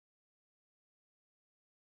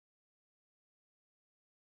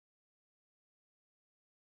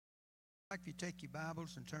If you take your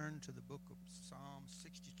Bibles and turn to the book of Psalm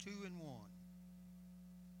 62 and 1.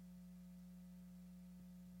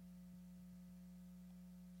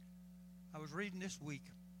 I was reading this week,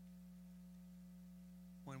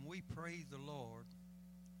 when we praise the Lord,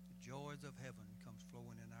 the joys of heaven comes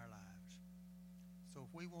flowing in our lives. So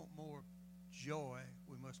if we want more joy,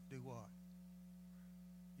 we must do what?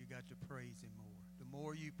 You got to praise Him more. The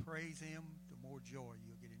more you praise Him, the more joy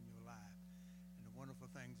you'll get in your life and the wonderful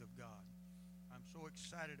things of God. I'm so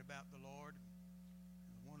excited about the Lord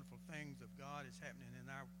and the wonderful things of God is happening in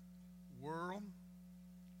our world.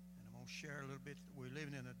 And I'm going to share a little bit. We're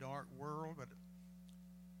living in a dark world, but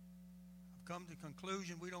I've come to the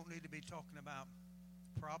conclusion we don't need to be talking about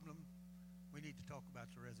problem. We need to talk about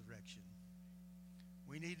the resurrection.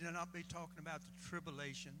 We need to not be talking about the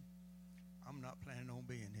tribulation. I'm not planning on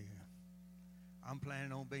being here. I'm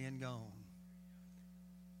planning on being gone.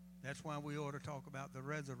 That's why we ought to talk about the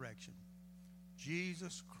resurrection.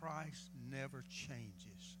 Jesus Christ never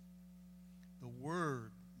changes. The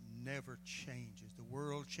Word never changes. The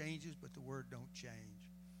world changes, but the Word don't change.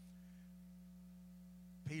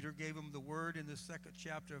 Peter gave them the Word in the second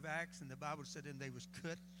chapter of Acts, and the Bible said, and they was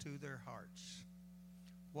cut to their hearts.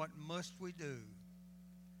 What must we do?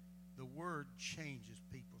 The Word changes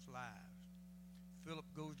people's lives. Philip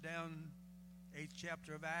goes down 8th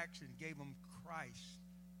chapter of Acts and gave them Christ,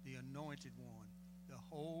 the anointed one.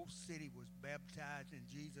 The whole city was baptized in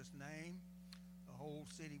Jesus' name. The whole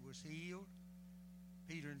city was healed.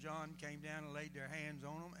 Peter and John came down and laid their hands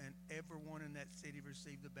on them, and everyone in that city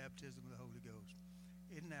received the baptism of the Holy Ghost.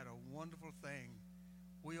 Isn't that a wonderful thing?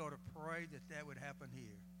 We ought to pray that that would happen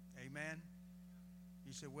here. Amen?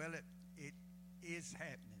 You say, well, it is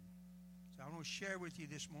happening. So I want to share with you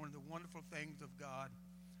this morning the wonderful things of God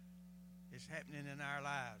is happening in our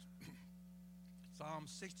lives. Psalm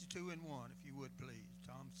 62 and 1, if you would please.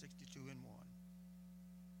 Psalm 62 and 1.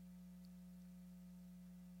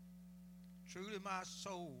 Truly my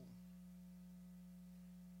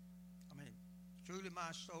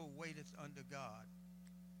soul waiteth unto God,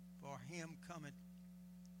 for him cometh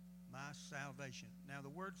my salvation. Now the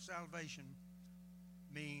word salvation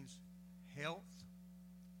means health.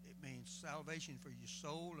 It means salvation for your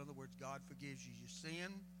soul. In other words, God forgives you your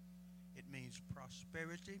sin. It means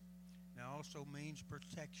prosperity. And it also means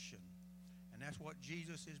protection. And that's what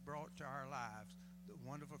Jesus has brought to our lives, the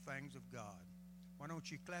wonderful things of God. Why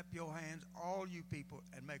don't you clap your hands, all you people,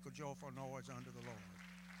 and make a joyful noise unto the Lord.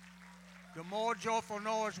 The more joyful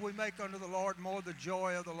noise we make unto the Lord, more the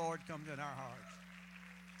joy of the Lord comes in our hearts.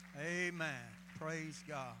 Amen. Praise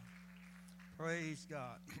God. Praise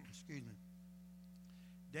God. Excuse me.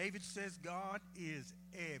 David says God is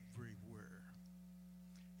everywhere.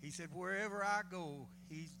 He said, wherever I go,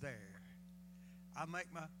 he's there. I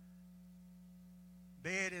make my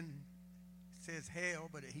bed and it says hell,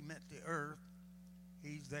 but he meant the earth.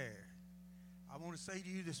 He's there. I want to say to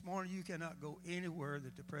you this morning, you cannot go anywhere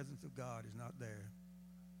that the presence of God is not there.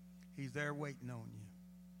 He's there waiting on you.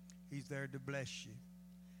 He's there to bless you.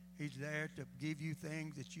 He's there to give you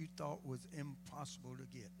things that you thought was impossible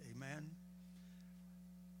to get. Amen.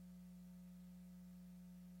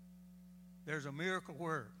 There's a miracle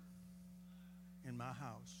word in my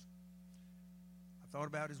house. I thought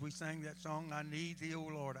about as we sang that song, I need thee, O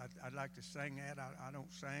Lord. I'd like to sing that. I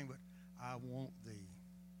don't sing, but I want thee.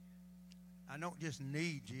 I don't just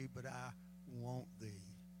need you, but I want thee.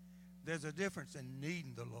 There's a difference in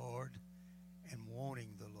needing the Lord and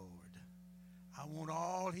wanting the Lord. I want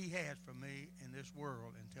all he has for me in this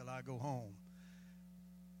world until I go home.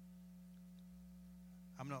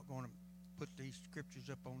 I'm not going to put these scriptures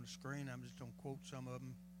up on the screen. I'm just going to quote some of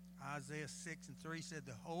them. Isaiah 6 and 3 said,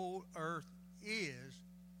 the whole earth is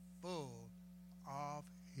full of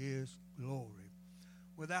his glory.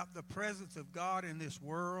 Without the presence of God in this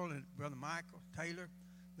world, and Brother Michael Taylor,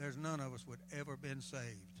 there's none of us would ever been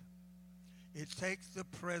saved. It takes the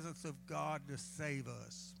presence of God to save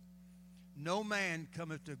us. No man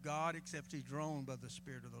cometh to God except he's drawn by the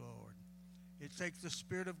Spirit of the Lord. It takes the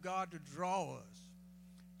Spirit of God to draw us,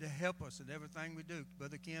 to help us in everything we do.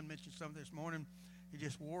 Brother Ken mentioned something this morning. He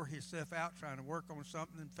just wore himself out trying to work on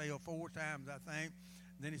something and failed 4 times, I think.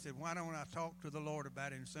 And then he said, why don't I talk to the Lord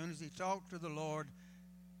about it? And as soon as he talked to the Lord,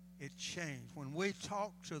 it changed. When we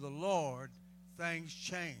talk to the Lord, things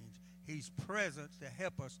change. He's present to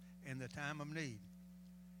help us in the time of need.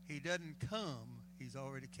 He doesn't come, he's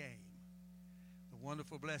already came. The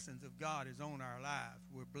wonderful blessings of God is on our lives.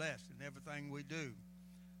 We're blessed in everything we do.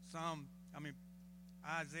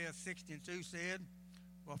 Isaiah 60 and 2 said,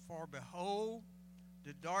 well, for behold,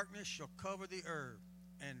 the darkness shall cover the earth,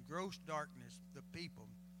 and gross darkness the people.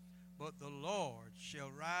 but the Lord shall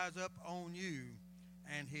rise up on you,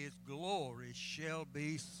 and his glory shall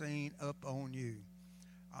be seen upon you.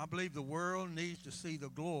 I believe the world needs to see the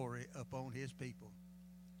glory upon his people.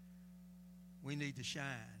 We need to shine.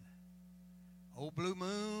 Old blue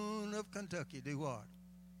moon of Kentucky, do what?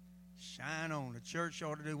 Shine on. The church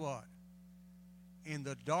ought to do what? In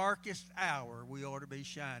the darkest hour, we ought to be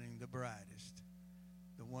shining the brightest.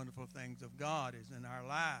 The wonderful things of God is in our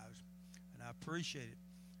lives, and I appreciate it.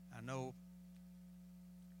 I know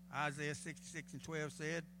Isaiah 66:12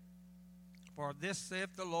 said, "For this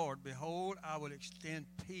saith the Lord, behold, I will extend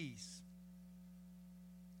peace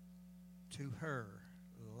to her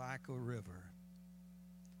like a river."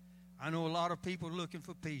 I know a lot of people looking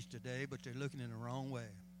for peace today, but they're looking in the wrong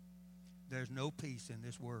way. There's no peace in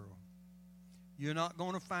this world. You're not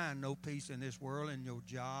going to find no peace in this world, in your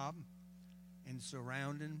job, in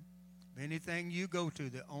surrounding. Anything you go to,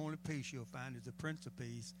 the only peace you'll find is the Prince of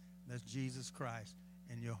Peace. That's Jesus Christ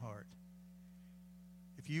in your heart.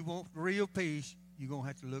 If you want real peace, you're going to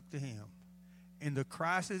have to look to him. In the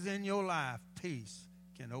crisis in your life, peace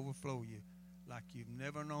can overflow you like you've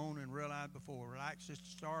never known and realized before. Like Sister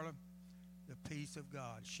Starla, the peace of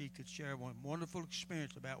God. She could share one wonderful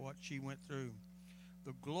experience about what she went through.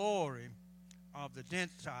 The glory of the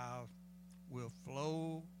Gentiles will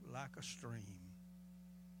flow like a stream.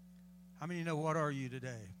 How many know what are you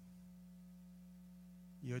today?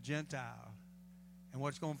 You're a Gentile. And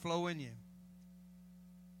what's going to flow in you?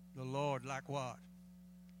 The Lord, like what?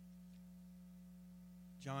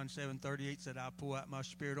 John 7:38 said, "I'll pour out my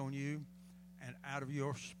spirit on you, and out of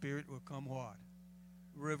your spirit will come what?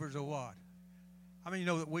 Rivers of what? How many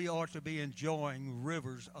know that we ought to be enjoying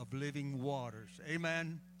rivers of living waters?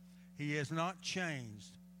 Amen? He has not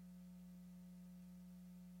changed.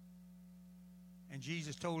 And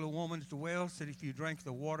Jesus told a woman at the well, said, if you drink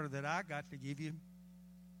the water that I got to give you,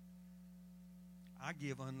 I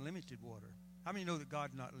give unlimited water. How many know that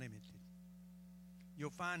God's not limited? Your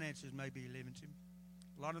finances may be limited.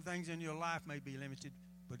 A lot of things in your life may be limited,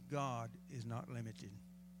 but God is not limited.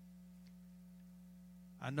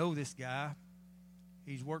 I know this guy.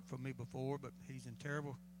 He's worked for me before, but he's in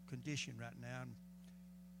terrible condition right now.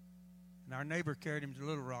 And our neighbor carried him to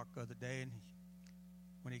Little Rock the other day, and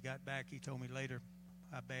when he got back, he told me later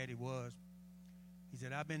how bad he was. He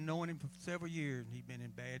said, I've been knowing him for several years, and he's been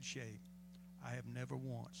in bad shape. I have never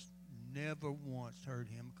once heard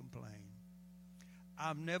him complain.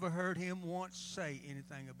 I've never heard him once say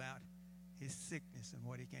anything about his sickness and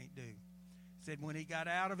what he can't do. He said when he got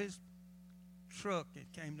out of his truck,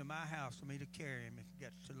 it came to my house for me to carry him. If he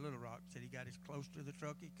got to Little Rock, said he got as close to the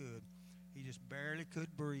truck he could. He just barely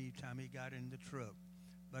could breathe time he got in the truck.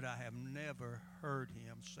 But I have never heard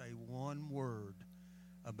him say one word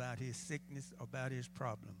about his sickness, about his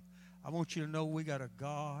problem. I want you to know we got a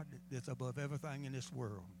God that's above everything in this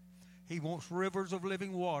world. He wants rivers of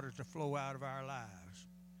living water to flow out of our lives.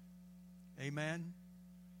 Amen?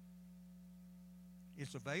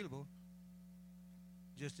 It's available.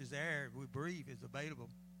 Just as air we breathe is available.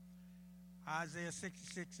 Isaiah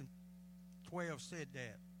 66:12 said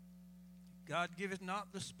that. God giveth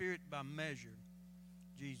not the Spirit by measure,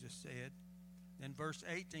 Jesus said. Then verse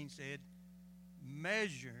 18 said,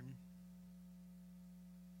 measure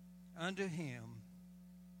unto him,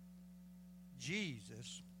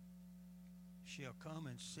 Jesus shall come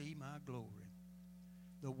and see my glory.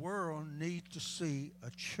 The world needs to see a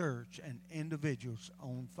church and individuals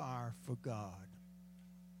on fire for God.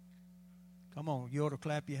 Come on, you ought to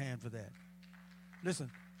clap your hand for that.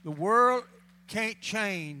 Listen, the world can't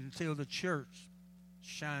change until the church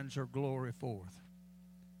shines her glory forth.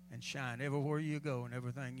 And shine everywhere you go and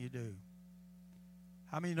everything you do.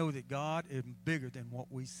 How many know that God is bigger than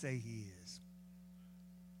what we say he is?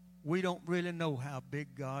 We don't really know how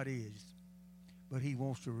big God is, but he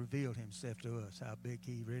wants to reveal himself to us, how big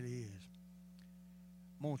he really is.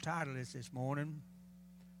 I'm going to title this morning,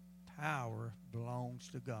 Power Belongs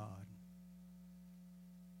to God.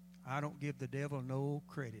 I don't give the devil no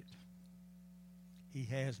credit. He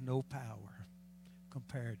has no power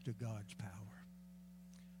compared to God's power.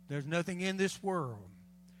 There's nothing in this world.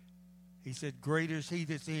 He said, greater is he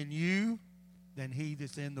that's in you than he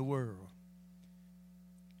that's in the world.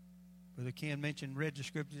 Brother Ken read the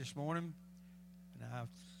scripture this morning, and I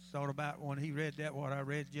thought about when he read that, what I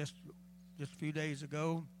read just a few days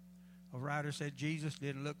ago. A writer said Jesus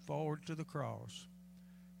didn't look forward to the cross.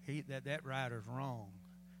 That writer's wrong.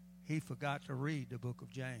 He forgot to read the book of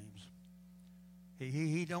James.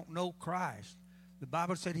 He don't know Christ. The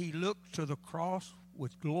Bible said he looked to the cross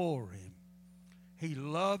with glory. He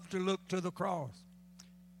loved to look to the cross.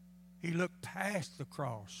 He looked past the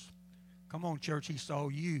cross Come on, church. He saw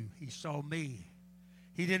you. He saw me.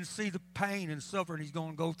 He didn't see the pain and suffering he's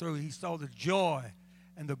going to go through. He saw the joy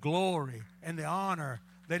and the glory and the honor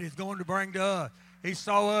that he's going to bring to us. He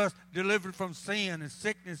saw us delivered from sin and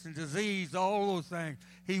sickness and disease, all those things.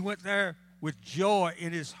 He went there with joy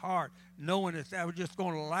in his heart, knowing that was just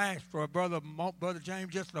going to last for Brother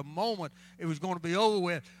James just a moment. It was going to be over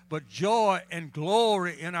with. But joy and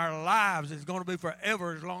glory in our lives is going to be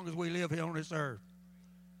forever as long as we live here on this earth.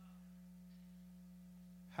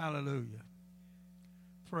 Hallelujah.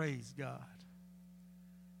 Praise God.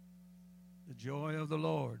 The joy of the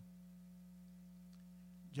Lord.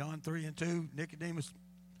 John 3:2, Nicodemus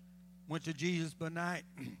went to Jesus by night.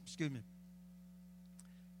 Excuse me.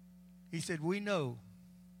 He said, we know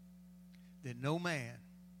that no man.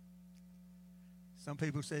 Some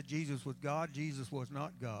people said Jesus was God. Jesus was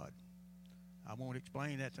not God. I won't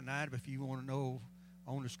explain that tonight, but if you want to know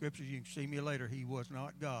on the scriptures, you can see me later. He was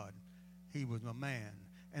not God. He was a man.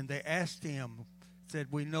 And they asked him, said,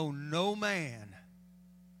 we know no man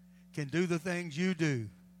can do the things you do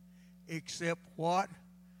except what?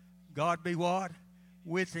 God be what?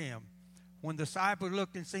 With him. When the disciples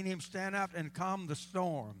looked and seen him stand up and calm the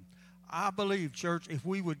storm, I believe, church, if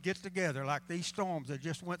we would get together like these storms that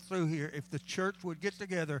just went through here, if the church would get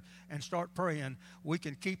together and start praying, we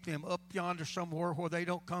can keep them up yonder somewhere where they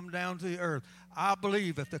don't come down to the earth. I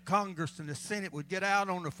believe if the Congress and the Senate would get out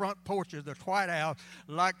on the front porches of the White House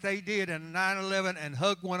like they did in 9/11 and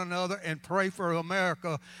hug one another and pray for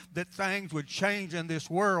America, that things would change in this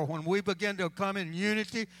world. When we begin to come in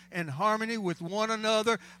unity and harmony with one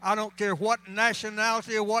another, I don't care what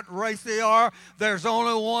nationality or what race they are, there's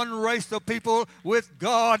only one race of people with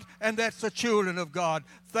God, and that's the children of God.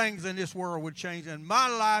 Things in this world would change in my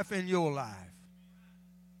life and your life.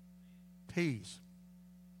 Peace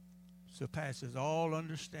surpasses all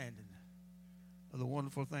understanding of the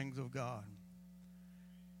wonderful things of God.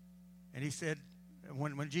 And he said,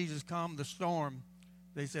 when Jesus calmed the storm,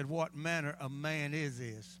 they said, what manner of man is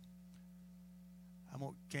this?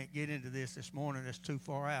 Can't get into this morning. That's too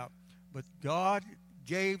far out. But God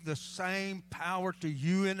gave the same power to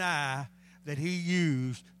you and I that he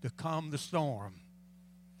used to calm the storm.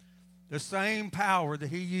 The same power that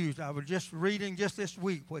he used. I was just reading just this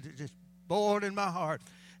week, what it just boiled in my heart.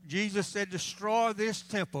 Jesus said, destroy this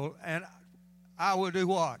temple, and I will do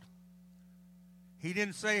what? He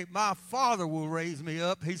didn't say, my Father will raise me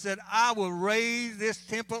up. He said, I will raise this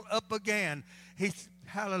temple up again.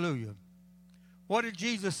 Hallelujah. What did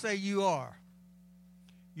Jesus say you are?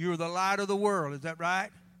 You're the light of the world. Is that right?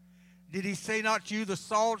 Did he say not you the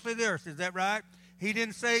salt of the earth? Is that right? He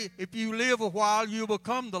didn't say if you live a while, you'll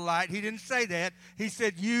become the light. He didn't say that. He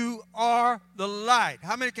said you are the light.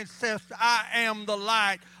 How many can say, I am the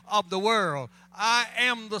light of the world? I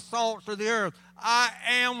am the salt of the earth. I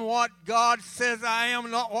am what God says I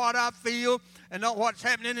am, not what I feel and not what's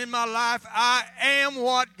happening in my life. I am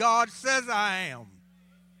what God says I am.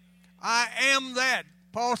 I am that.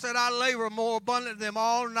 Paul said, I labor more abundantly than them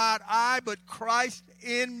all, not I, but Christ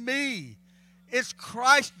in me. It's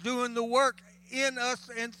Christ doing the work in us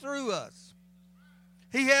and through us.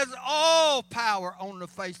 He has all power on the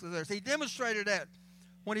face of the earth. He demonstrated that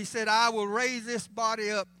when he said, I will raise this body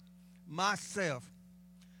up myself,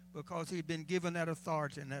 because he'd been given that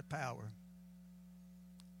authority and that power.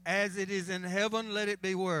 As it is in heaven, let it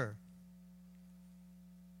be where?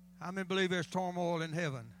 How many believe there's turmoil in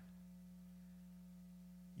heaven?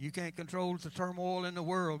 You can't control the turmoil in the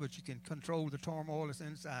world, but you can control the turmoil that's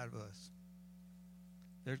inside of us.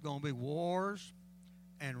 There's going to be wars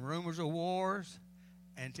and rumors of wars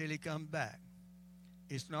until he comes back.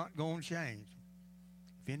 It's not going to change.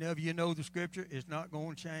 If any of you know the scripture, it's not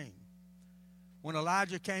going to change. When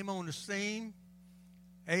Elijah came on the scene,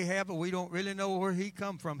 Ahab, we don't really know where he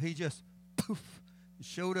come from. He just poof,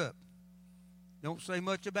 showed up. Don't say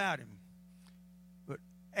much about him. But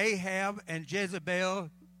Ahab and Jezebel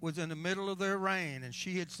was in the middle of their reign, and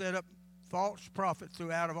she had set up false prophets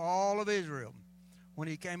throughout of all of Israel. When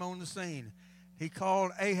he came on the scene, he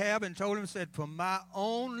called Ahab and told him, said, from my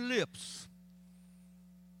own lips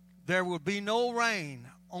there will be no rain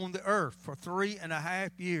on the earth for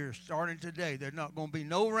 3.5 years starting today. There's not going to be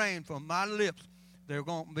no rain from my lips. There's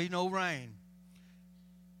going to be no rain.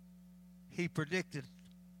 He predicted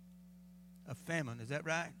a famine. Is that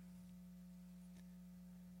right?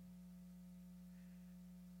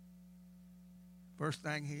 First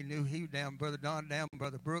thing he knew, he was down, Brother Don, down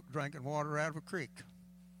Brother Brook, drinking water out of a creek.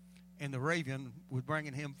 And the raven was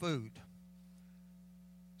bringing him food.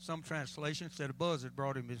 Some translations said a buzzard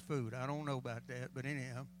brought him his food. I don't know about that, but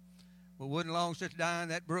anyhow. But wasn't long since dying,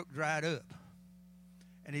 that brook dried up.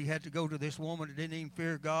 and he had to go to this woman that didn't even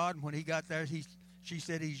fear God. And when he got there, she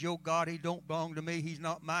said, he's your God. He don't belong to me. He's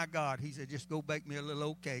not my God. He said, just go bake me a little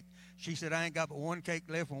old cake. She said, I ain't got but one cake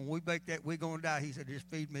left. When we bake that, we're going to die. He said, just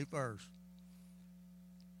feed me first.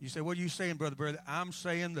 You say, what are you saying, brother? I'm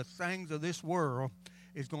saying the things of this world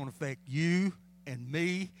is going to affect you and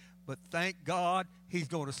me, but thank God he's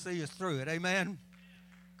going to see us through it. Amen?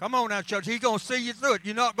 Come on now, church. He's going to see you through it.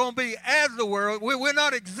 You're not going to be as the world. We're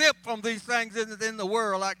not exempt from these things in the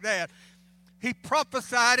world like that. He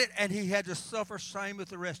prophesied it, and he had to suffer same as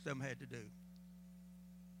the rest of them had to do.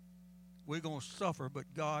 We're going to suffer, but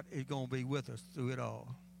God is going to be with us through it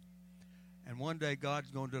all. And one day God's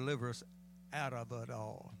going to deliver us out of it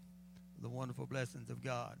all. The wonderful blessings of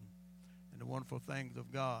God and the wonderful things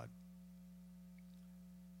of God.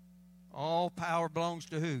 All power belongs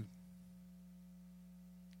to who?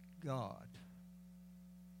 God.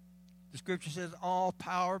 The scripture says all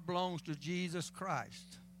power belongs to Jesus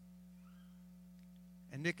Christ.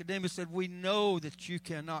 And Nicodemus said, we know that you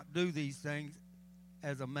cannot do these things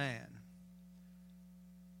as a man.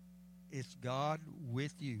 It's God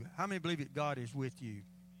with you. How many believe that God is with you?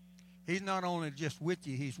 He's not only just with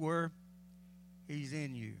you, he's where? He's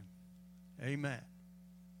in you. Amen.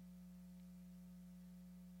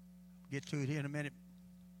 Get to it here in a minute.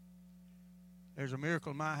 There's a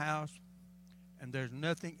miracle in my house, and there's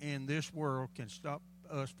nothing in this world can stop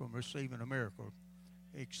us from receiving a miracle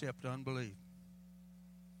except unbelief.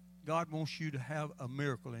 God wants you to have a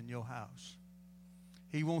miracle in your house.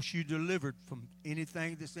 He wants you delivered from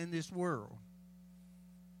anything that's in this world.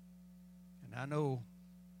 And I know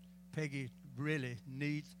Peggy really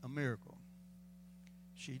needs a miracle.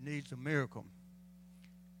 She needs a miracle.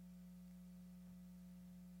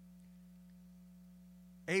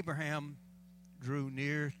 Abraham drew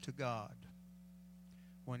near to God.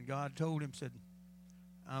 When God told him, said,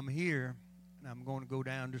 I'm here, and I'm going to go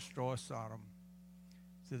down and destroy Sodom.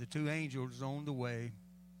 So the two angels on the way,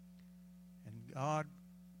 and God,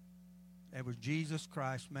 that was Jesus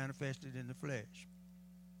Christ manifested in the flesh.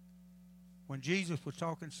 When Jesus was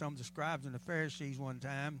talking to some of the scribes and the Pharisees one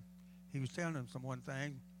time, he was telling them some one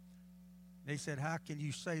thing. They said, how can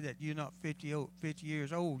you say that you're not 50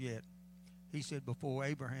 years old yet? He said, before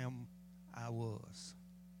Abraham, I was.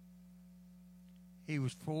 He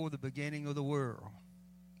was before the beginning of the world.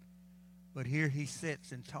 But here he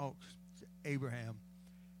sits and talks to Abraham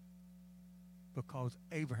because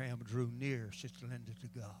Abraham drew near, Sister Linda,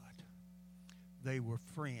 to God. They were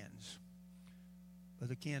friends.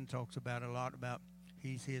 Brother Ken talks about a lot about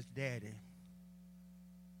he's his daddy.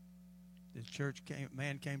 The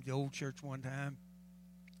man came to the old church one time.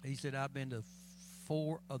 He said, I've been to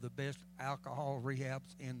 4 of the best alcohol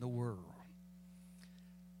rehabs in the world.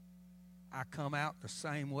 I come out the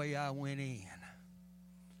same way I went in.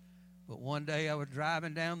 But one day I was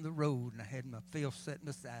driving down the road and I had my filth sitting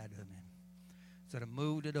beside of me. So I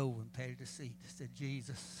moved it over and patted the seat. I said,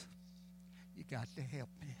 Jesus, you got to help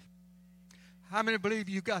me. How many believe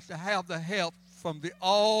you got to have the help from the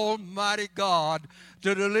Almighty God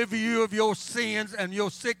to deliver you of your sins and your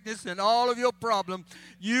sickness and all of your problems?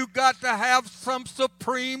 You got to have some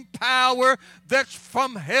supreme power that's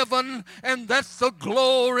from heaven, and that's the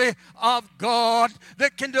glory of God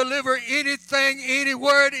that can deliver anything,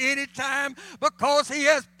 anywhere, at any time, because he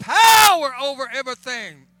has power over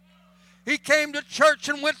everything. He came to church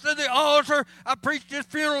and went to the altar. I preached his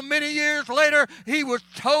funeral many years later. He was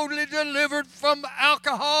totally delivered from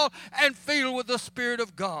alcohol and filled with the Spirit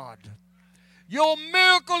of God. Your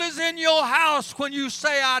miracle is in your house when you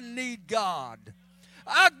say, I need God.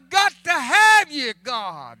 I got to have you,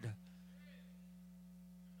 God.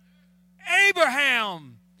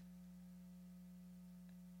 Abraham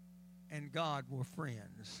and God were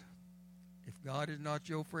friends. If God is not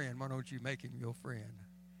your friend, why don't you make him your friend?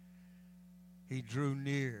 He drew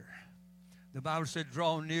near. The Bible said,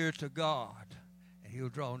 draw near to God, and he'll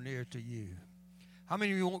draw near to you. How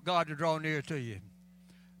many of you want God to draw near to you?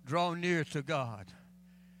 Draw near to God.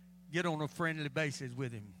 Get on a friendly basis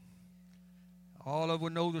with him. All of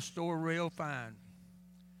us know the story real fine.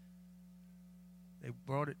 They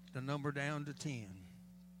brought the number down to 10.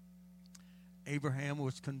 Abraham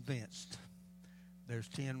was convinced there's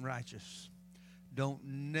 10 righteous. Don't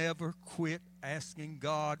never quit asking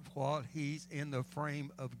God while he's in the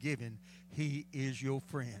frame of giving. He is your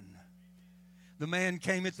friend. The man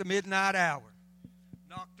came at the midnight hour,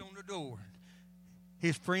 knocked on the door.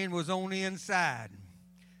 His friend was on the inside.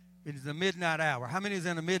 It is the midnight hour. How many is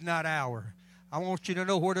in the midnight hour? I want you to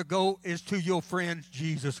know where to go is to your friend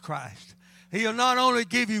Jesus Christ. He'll not only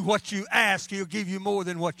give you what you ask, he'll give you more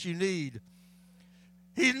than what you need.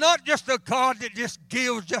 He's not just a God that just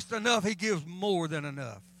gives just enough. He gives more than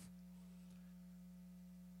enough.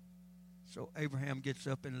 So Abraham gets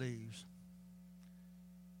up and leaves.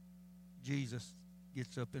 Jesus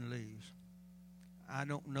gets up and leaves. I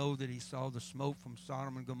don't know that he saw the smoke from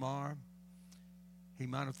Sodom and Gomorrah. He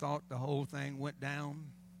might have thought the whole thing went down.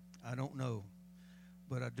 I don't know.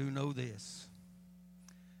 But I do know this.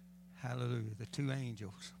 Hallelujah. The two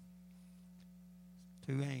angels.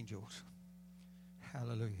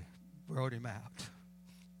 Hallelujah. Brought him out.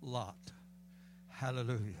 Lot.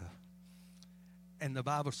 Hallelujah. And the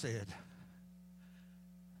Bible said,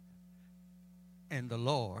 and the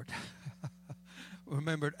Lord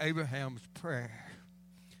remembered Abraham's prayer.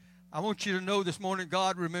 I want you to know this morning,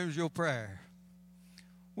 God remembers your prayer.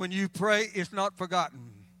 When you pray, it's not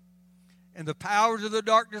forgotten. And the powers of the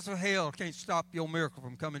darkness of hell can't stop your miracle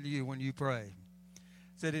from coming to you when you pray.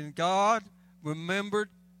 It said, and God remembered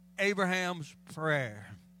Abraham's prayer,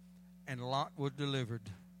 and Lot was delivered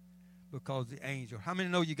because the angel. How many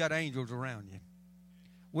know you got angels around you?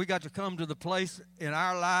 We got to come to the place in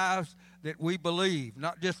our lives that we believe.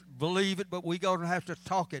 Not just believe it, but we got to have to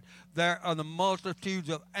talk it. There are the multitudes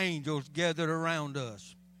of angels gathered around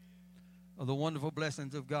us of the wonderful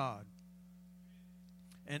blessings of God.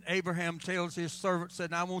 And Abraham tells his servant,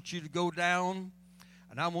 said, I want you to go down,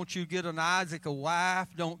 and I want you to get an Isaac a wife.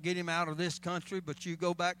 Don't get him out of this country, but you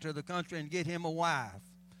go back to the country and get him a wife.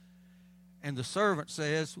 And the servant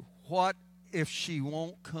says, what if she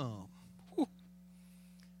won't come? Whew.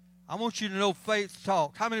 I want you to know faith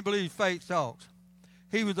talks. How many believe faith talks?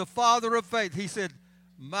 He was the father of faith. He said,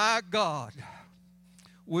 my God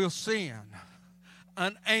will send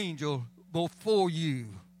an angel before you.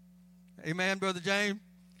 Amen, Brother James?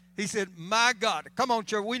 He said, my God. Come on,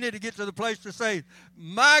 church. We need to get to the place to say,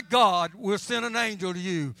 my God will send an angel to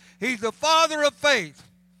you. He's the father of faith.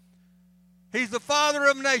 He's the father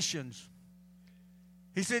of nations.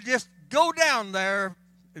 He said, just go down there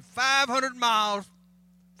at 500 miles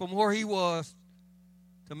from where he was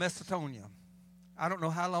to Macedonia. I don't know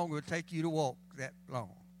how long it would take you to walk that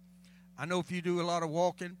long. I know if you do a lot of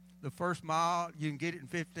walking, the first mile, you can get it in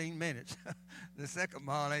 15 minutes. The second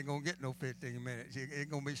mile ain't going to get no 15 minutes. It's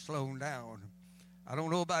going to be slowing down. I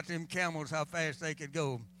don't know about them camels, how fast they could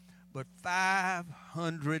go, but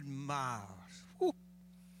 500 miles. Whew.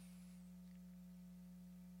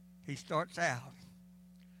 He starts out.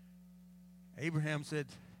 Abraham said,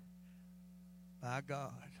 my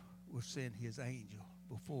God will send his angel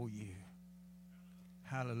before you.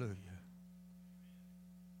 Hallelujah.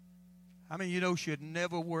 How many of you know should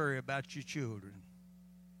never worry about your children?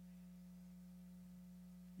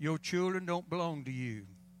 Your children don't belong to you.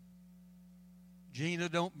 Gina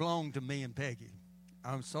don't belong to me and Peggy.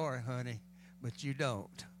 I'm sorry, honey, but you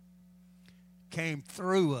don't. Came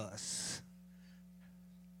through us.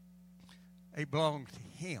 They belong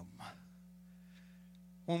to him.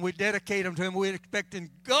 When we dedicate them to him, we're expecting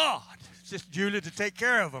God, Sister Julia, to take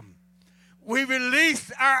care of them. We release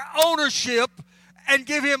our ownership and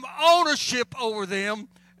give him ownership over them,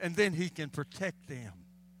 and then he can protect them.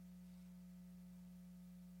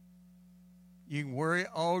 You can worry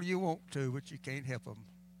all you want to, but you can't help them.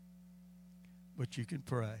 But you can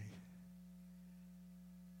pray.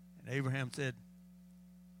 And Abraham said,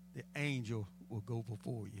 the angel will go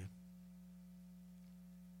before you.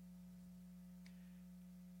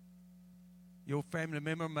 Your family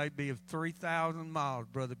member may be of 3,000 miles,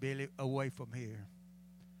 Brother Billy, away from here.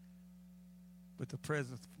 But the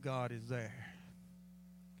presence of God is there.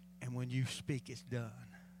 And when you speak, it's done.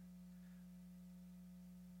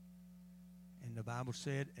 And the Bible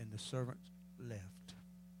said, and the servant left.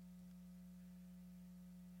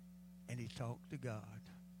 And he talked to God.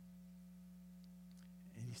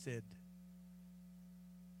 And he said,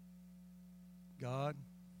 God,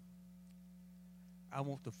 I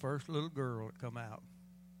want the first little girl to come out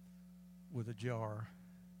with a jar.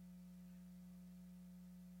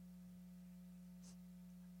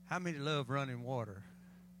 How many love running water?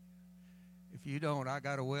 If you don't, I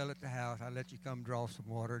got a well at the house. I'll let you come draw some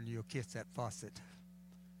water and you'll kiss that faucet.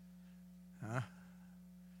 Huh?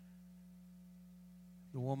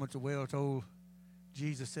 The woman at the well told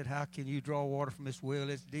Jesus, said, how can you draw water from this well?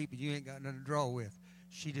 It's deep and you ain't got nothing to draw with.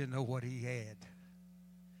 She didn't know what he had.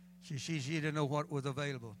 She didn't know what was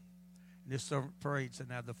available. And this servant prayed, said,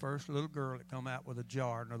 now the first little girl that come out with a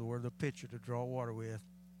jar, in other words, a pitcher to draw water with,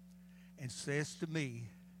 and says to me,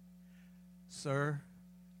 sir,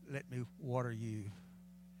 let me water you.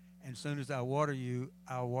 And as soon as I water you,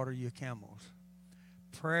 I'll water your camels.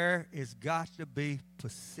 Prayer has got to be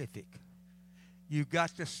specific. You've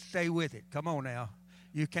got to stay with it. Come on now.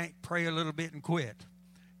 You can't pray a little bit and quit.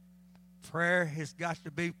 Prayer has got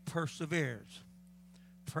to be perseverance.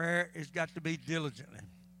 Prayer has got to be diligently.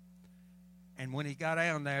 And when he got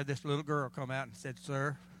down there, this little girl come out and said,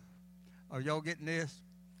 "Sir, are y'all getting this?"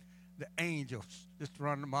 The angel, just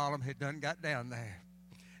running the Marlem, had done got down there.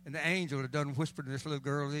 And the angel had done whispered in this little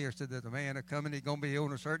girl's ear, said that the man are coming, he's going to be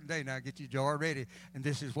on a certain day. Now get your jar ready, and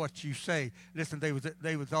this is what you say. Listen,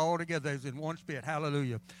 they was all together. They was in one spirit.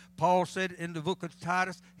 Hallelujah. Paul said in the book of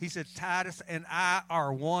Titus, he said, "Titus and I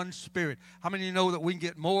are one spirit." How many of you know that we can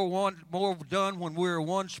get more done when we're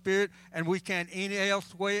one spirit, and we can't any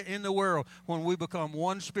elsewhere in the world when we become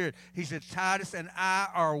one spirit? He said, "Titus and I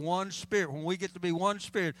are one spirit." When we get to be one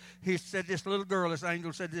spirit, he said, this little girl, this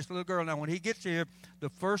angel said, this little girl. Now, when he gets here, the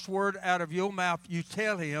first word out of your mouth, you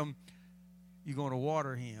tell him you're going to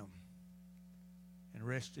water him. And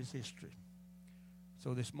rest is history.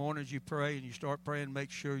 So this morning as you pray and you start praying, make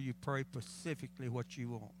sure you pray specifically what you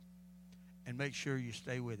want. And make sure you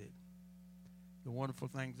stay with it. The wonderful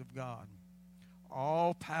things of God.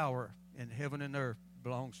 All power in heaven and earth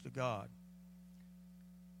belongs to God.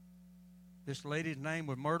 This lady's name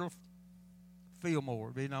was Myrtle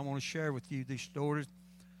Fillmore. And I want to share with you these stories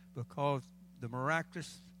because the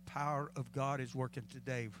miraculous power of God is working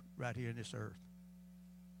today right here in this earth.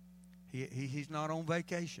 He's not on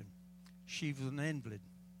vacation. She was an invalid,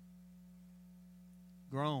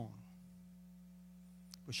 grown.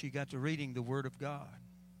 But she got to reading the Word of God.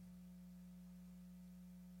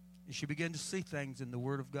 And she began to see things in the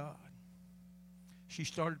Word of God. She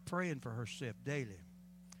started praying for herself daily.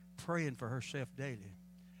 Praying for herself daily.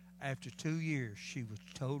 After 2 years, she was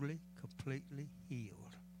totally, completely healed.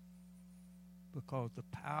 Because the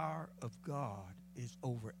power of God is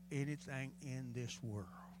over anything in this world.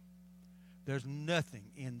 There's nothing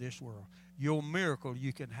in this world. Your miracle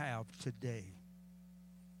you can have today.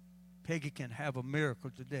 Peggy can have a miracle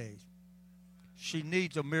today. She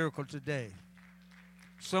needs a miracle today.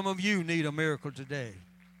 Some of you need a miracle today.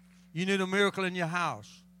 You need a miracle in your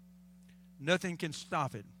house. Nothing can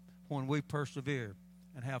stop it when we persevere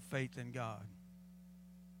and have faith in God.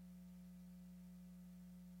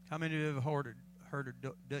 How many of you have heard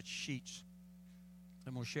of Dutch Sheets?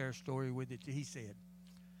 I'm going to share a story with you. He said,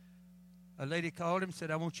 a lady called him and said,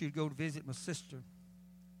 "I want you to go to visit my sister."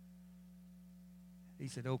 He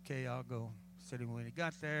said, "Okay, I'll go." He said, when he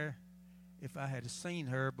got there, if I had seen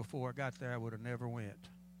her before I got there, I would have never went.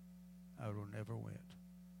 I would have never went.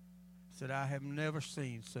 He said, "I have never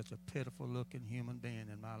seen such a pitiful-looking human being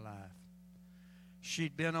in my life."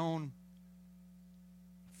 She'd been on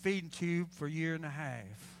feeding tube for a year and a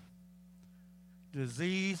half.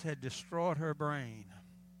 Disease had destroyed her brain.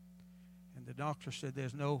 And the doctor said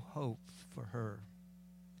there's no hope for her.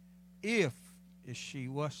 If she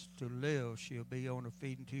was to live, she'll be on a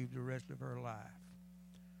feeding tube the rest of her life.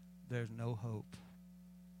 There's no hope.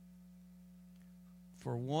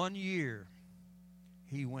 For 1 year,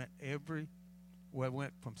 he went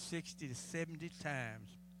went from 60 to 70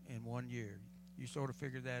 times in 1 year. You sort of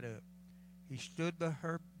figure that up. He stood by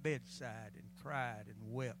her bedside and cried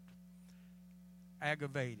and wept,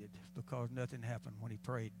 aggravated because nothing happened when he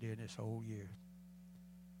prayed during this whole year.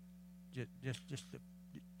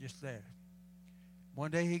 Just there. One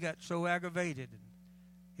day he got so aggravated and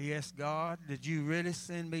he asked God, "Did you really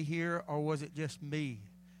send me here or was it just me?"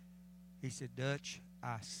 He said, "Dutch,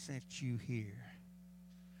 I sent you here."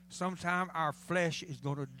 Sometime our flesh is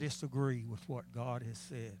going to disagree with what God has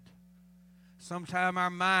said. Sometime our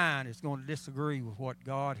mind is going to disagree with what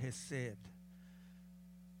God has said.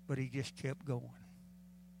 But he just kept going.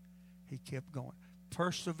 He kept going.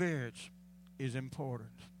 Perseverance is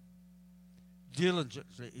important.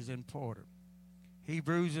 Diligence is important.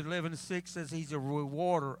 Hebrews 11:6 says he's a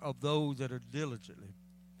rewarder of those that are diligently.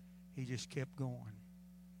 He just kept going.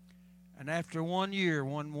 And after 1 year,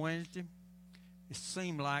 one Wednesday, it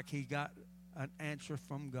seemed like he got an answer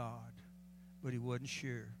from God, but he wasn't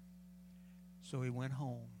sure. So he went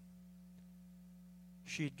home.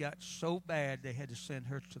 She had got so bad they had to send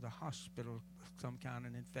her to the hospital with some kind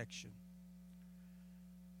of infection.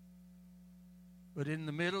 But in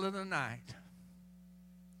the middle of the night,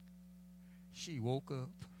 she woke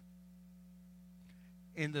up.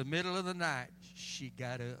 In the middle of the night, she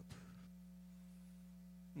got up.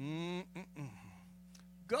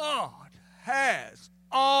 God has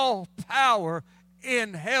all power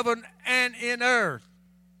in heaven and in earth.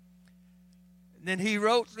 And then he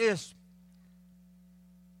wrote this: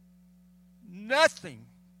 nothing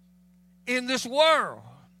in this world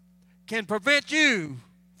can prevent you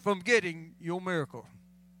from getting your miracle.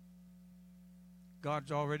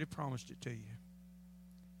 God's already promised it to you.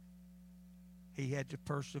 He had to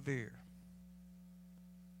persevere.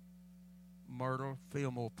 Myrtle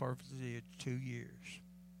Fillmore prophesied 2 years,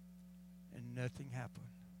 and nothing happened.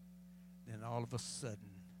 Then all of a sudden,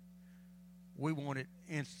 we want it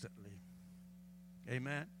instantly.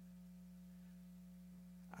 Amen.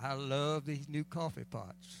 I love these new coffee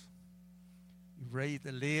pots. You raise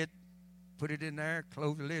the lid, put it in there,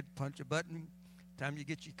 close the lid, punch a button. Time you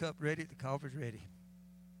get your cup ready, the coffee's ready.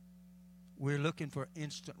 We're looking for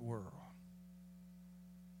instant world.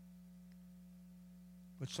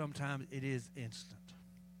 But sometimes it is instant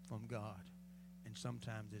from God, and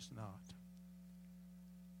sometimes it's not.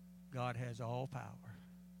 God has all power.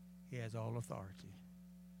 He has all authority.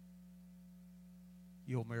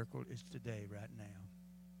 Your miracle is today, right now.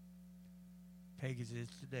 Peggy's is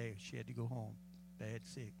today. She had to go home, bad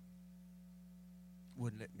sick.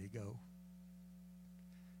 Wouldn't let me go.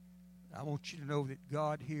 I want you to know that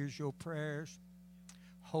God hears your prayers.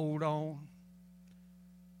 Hold on.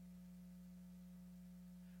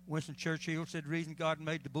 Winston Churchill said the reason God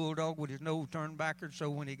made the bulldog with his nose turned backward so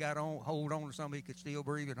when he got on, hold on to something, he could still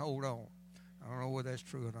breathe and hold on. I don't know whether that's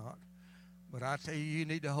true or not. But I tell you, you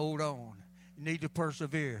need to hold on. You need to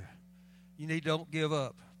persevere. You need to don't give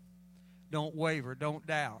up. Don't waver. Don't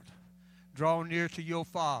doubt. Draw near to your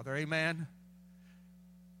Father. Amen.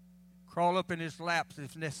 Crawl up in his laps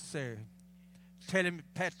if necessary. Tell him,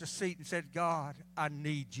 pat the seat and said, God, I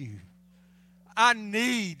need you. I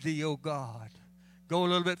need thee, oh God. Go a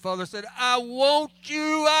little bit further. Said, I want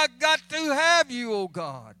you. I got to have you, oh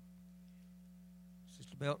God.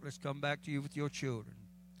 Sister Belt, let's come back to you with your children.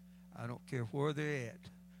 I don't care where they're at.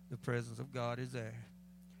 The presence of God is there.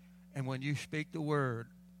 And when you speak the word,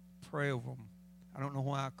 pray over them. I don't know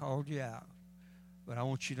why I called you out, but I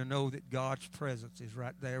want you to know that God's presence is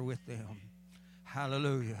right there with them.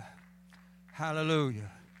 Hallelujah. Hallelujah.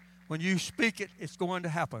 When you speak it, it's going to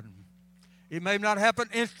happen. It may not happen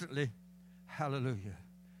instantly. Hallelujah.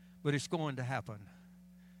 But it's going to happen.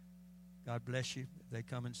 God bless you. They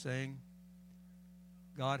come and sing.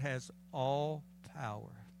 God has all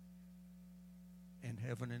power in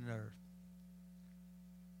heaven and earth.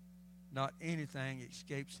 Not anything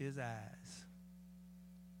escapes his eyes.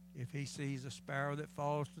 If he sees a sparrow that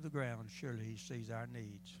falls to the ground, surely he sees our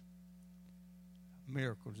needs.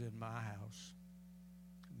 Miracles in my house.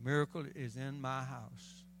 Miracle is in my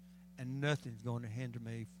house. And nothing's going to hinder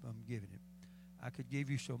me from giving it. I could give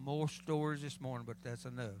you some more stories this morning, but that's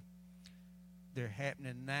enough. They're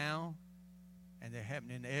happening now, and they're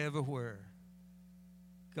happening everywhere.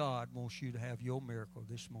 God wants you to have your miracle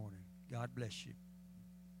this morning. God bless you.